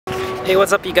Hey,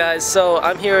 what's up you guys? So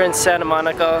I'm here in Santa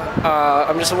Monica.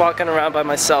 I'm just walking around by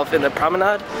myself in the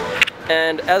promenade,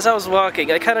 and as I was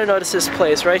walking I kind of noticed this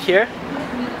place right here,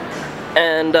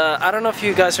 and I don't know if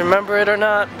you guys remember it or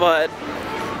not, but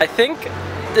I think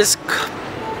this,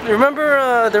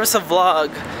 remember there was a vlog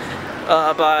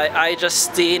by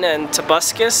iJustine and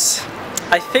Tobuscus.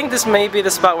 I think this may be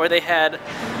the spot where they had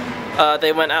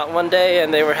they went out one day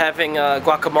and they were having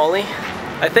guacamole.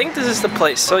 I think this is the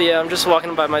place. So yeah, I'm just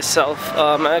walking by myself.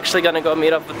 I'm actually gonna go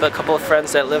meet up with a couple of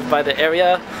friends that live by the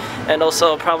area, and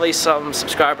also probably some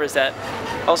subscribers that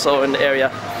also are in the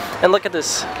area. And look at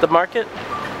this, the market,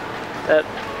 that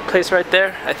place right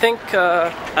there. I think,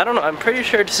 I don't know, I'm pretty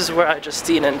sure this is where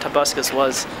iJustine and Tobuscus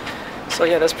was. So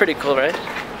yeah, that's pretty cool, right?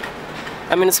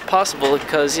 I mean, it's possible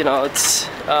because, you know, it's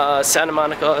Santa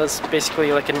Monica is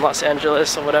basically like in Los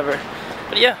Angeles or whatever.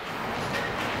 But yeah.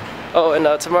 Oh, and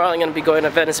tomorrow I'm going to be going to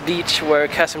Venice Beach where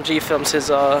KSMG films his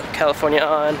California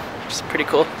On, which is pretty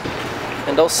cool.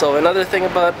 And also, another thing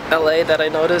about LA that I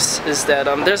noticed is that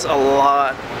there's a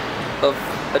lot of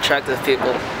attractive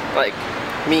people, like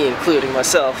me including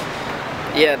myself.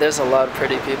 Yeah, there's a lot of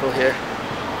pretty people here.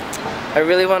 I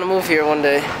really want to move here one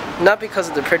day. Not because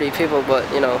of the pretty people, but,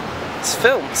 you know, it's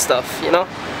film stuff, you know?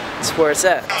 It's where it's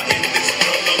at.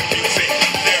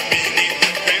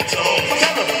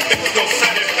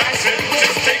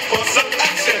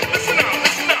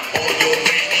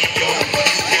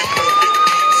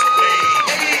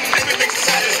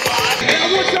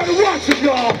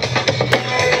 Y'all,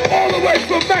 all the way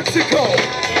from Mexico,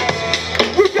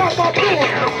 we got my boy,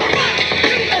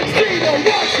 and Snail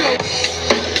Mail.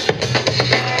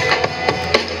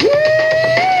 Woo!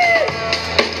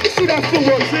 You see that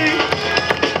footwork, see?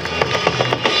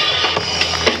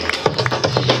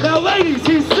 Now ladies,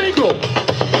 he's single,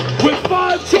 with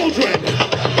 5 children.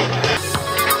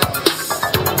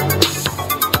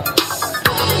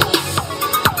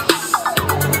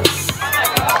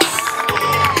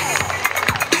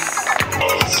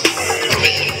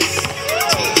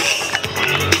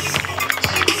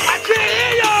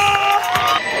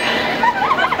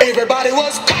 Everybody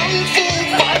was kung fu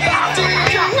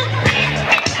fighting.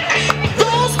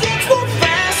 Those kids were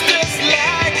fast as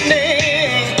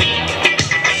lightning.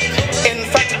 In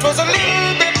fact, it was a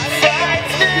little bit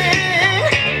frightening.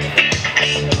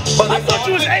 But I thought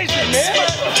you was Asian, man.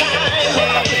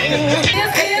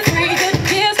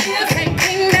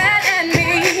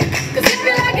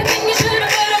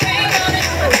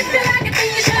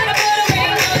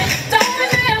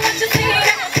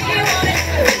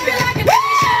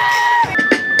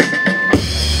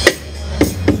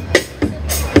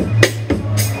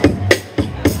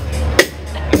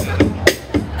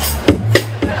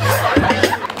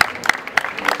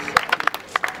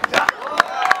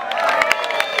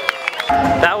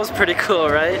 That was pretty cool,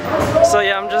 right? So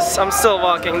yeah, I'm still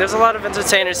walking. There's a lot of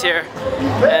entertainers here,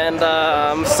 and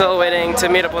I'm still waiting to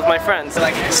meet up with my friends.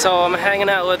 So I'm hanging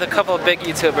out with a couple of big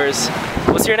YouTubers.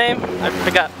 What's your name? I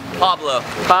forgot. Pablo.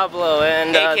 Pablo,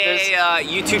 and AKA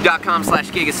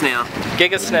youtube.com/gigasnail.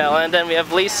 Gigasnail, and then we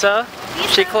have Lisa.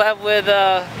 She collabed with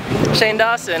Shane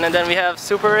Dawson, and then we have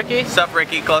Super Ricky. Sup,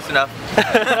 Ricky? Close enough.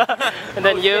 And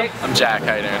then you? I'm Jack.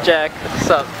 How you doing? Jack. What's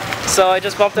up? So I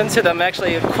just bumped into them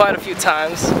actually quite a few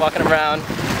times walking around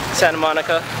Santa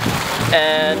Monica,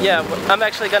 and yeah, I'm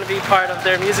actually going to be part of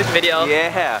their music video.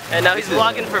 Yeah. And now he's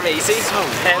vlogging for me. See? So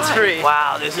hands-free.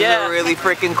 Wow, this is a really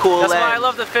freaking cool That's lens. why I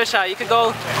love the fisheye. You could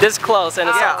go this close, and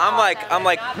it's yeah. I'm like,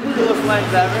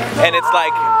 and it's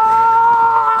like.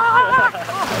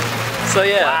 So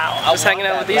yeah, just hanging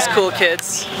out with these cool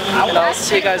kids, and I'll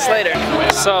see you guys later.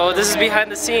 So this is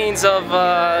behind the scenes of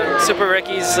Super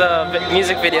Ricky's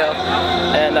music video,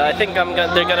 and I think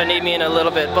they're gonna need me in a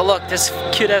little bit. But look, there's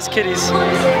cute ass kitties.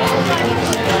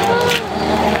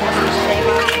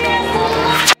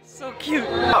 So cute.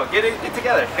 Oh, get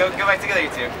together. Go back together, you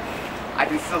two. I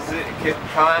can still see it.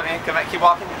 Come on, man. Come back. Keep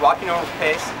walking over the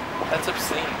pace. That's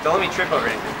obscene. Don't let me trip over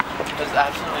anything. That's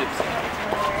absolutely obscene.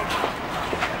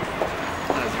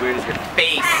 As weird as your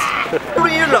face.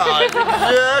 Realize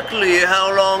exactly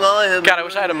how long I have. God, I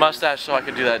wish I had a mustache so I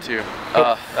could do that too.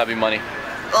 That'd be money.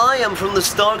 I am from the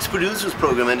Starks Producers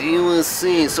Program at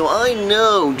USC, so I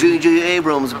know J.J.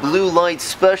 Abrams' Blue Light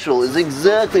Special is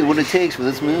exactly what it takes for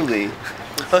this movie.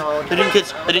 I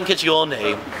didn't catch your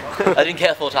name. I didn't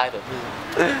catch full title.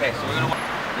 Okay, so we're gonna.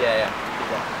 Yeah.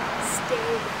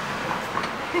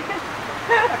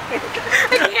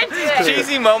 I can't do it.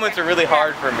 Cheesy moments are really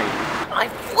hard for me. I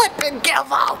flippin'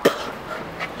 give up.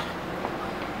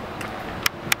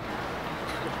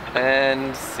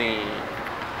 And scene.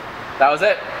 That was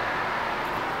it.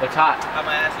 It's hot. How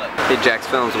my ass look? Hey, Jax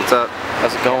Films, what's up?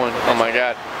 How's it going? Oh my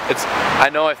god.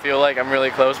 I know I feel like I'm really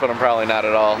close, but I'm probably not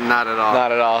at all. Not at all.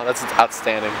 Not at all. That's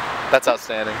outstanding. That's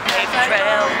outstanding.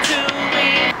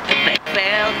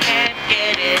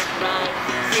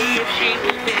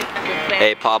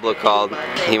 Hey, Pablo called.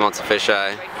 He wants a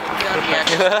fisheye.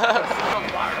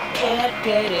 Can't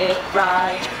get it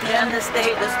right. Then the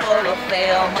state was full of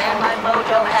fail. Man, my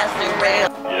mojo has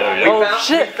derailed. Oh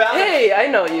shit! Hey, I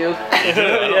know you.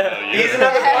 Yeah. He's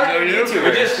another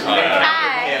YouTuber.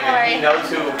 Hi, how are you? He knows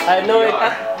who. I had no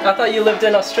idea. I thought you lived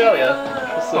in Australia.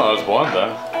 Well, I was born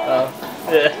there. Oh,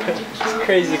 yeah. It's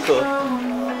crazy cool.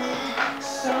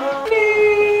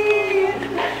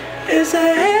 Is the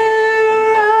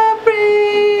air I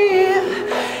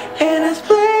breathe, and it's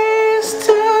place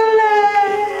to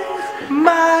lay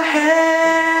my head.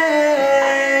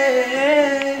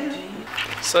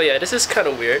 So yeah, this is kind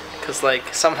of weird, cause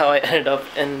like somehow I ended up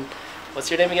in, what's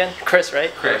your name again? Chris,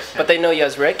 right? Chris. But they know you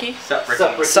as Ricky. Sup,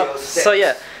 Ricky? So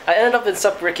yeah, I ended up in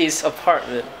Sup Ricky's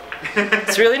apartment.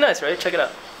 It's really nice, right? Check it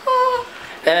out.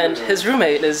 And his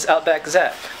roommate is Outback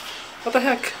Zach. What the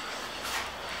heck?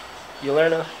 You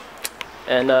learn a...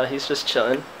 And he's just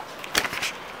chilling.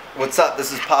 What's up?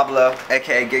 This is Pablo,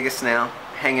 aka Giga Snail,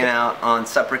 hanging out on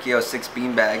Sup Ricky 06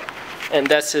 Beanbag. And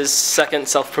that's his second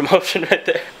self-promotion right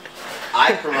there.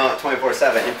 I promote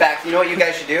 24/7. In fact, you know what you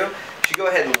guys should do? You should go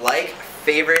ahead and like,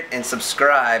 favorite, and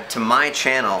subscribe to my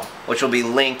channel, which will be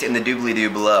linked in the doobly-doo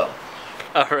below.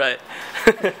 Alright.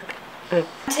 I'm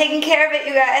taking care of it,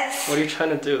 you guys. What are you trying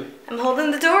to do? I'm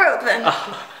holding the door open.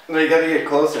 No, you gotta get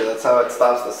closer. That's how it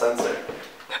stops the sensor.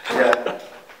 Yeah.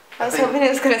 I was hoping it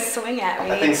was gonna swing at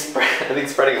me. I think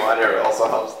spreading wider also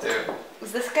helps too.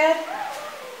 Was this good?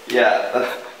 Yeah,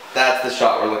 that's the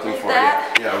shot we're looking for.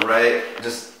 That? Yeah, right.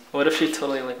 Just. What if she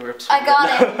totally like rips? I got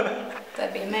it.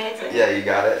 That'd be amazing. Yeah, you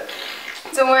got it.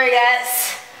 Don't worry,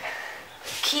 guys.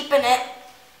 Keeping it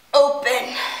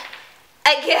open.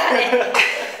 I got it.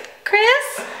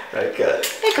 Chris? Right, good.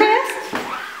 Hey, Chris.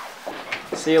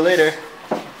 See you later.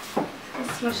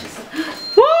 Woo!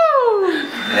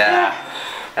 Yeah.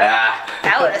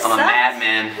 That would have I'm a sucked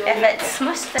madman. if it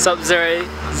smushed What's up, Zuri?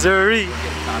 Zuri!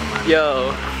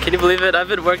 Yo, can you believe it? I've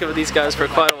been working with these guys for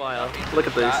quite a while. Look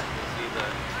at this.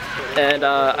 And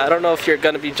I don't know if you're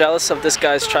gonna be jealous of this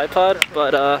guy's tripod,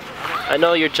 but I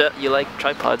know you like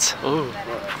tripods. Ooh.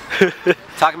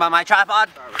 Talking about my tripod?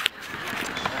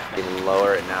 You can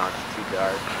lower it now, it's too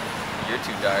dark. You're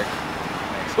too dark.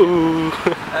 Ooh.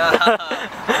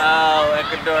 Oh,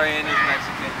 Ecuadorian is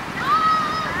Mexican.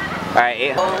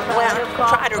 Alright,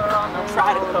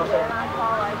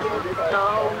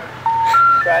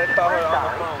 Try to call her on the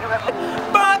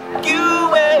phone. Fuck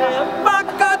you and fuck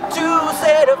her too.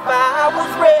 Said if I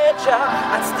was richer,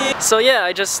 I'd still. So yeah,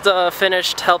 I just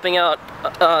finished helping out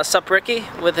Sup Ricky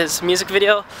with his music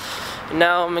video.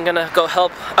 Now I'm gonna go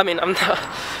help. I'm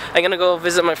gonna go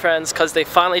visit my friends because they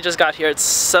finally just got here. It's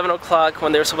 7 o'clock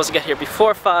when they were supposed to get here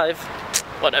before 5.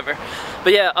 Whatever.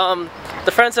 But yeah,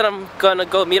 the friends that I'm gonna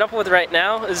go meet up with right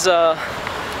now is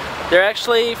they're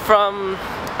actually from.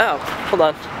 Oh, hold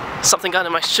on. Something got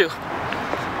in my shoe,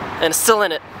 and it's still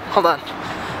in it. Hold on.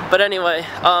 But anyway,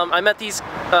 I met these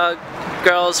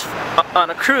girls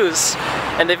on a cruise,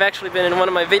 and they've actually been in one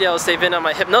of my videos. They've been on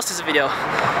my hypnosis video.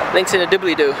 Links in the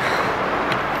doobly-doo.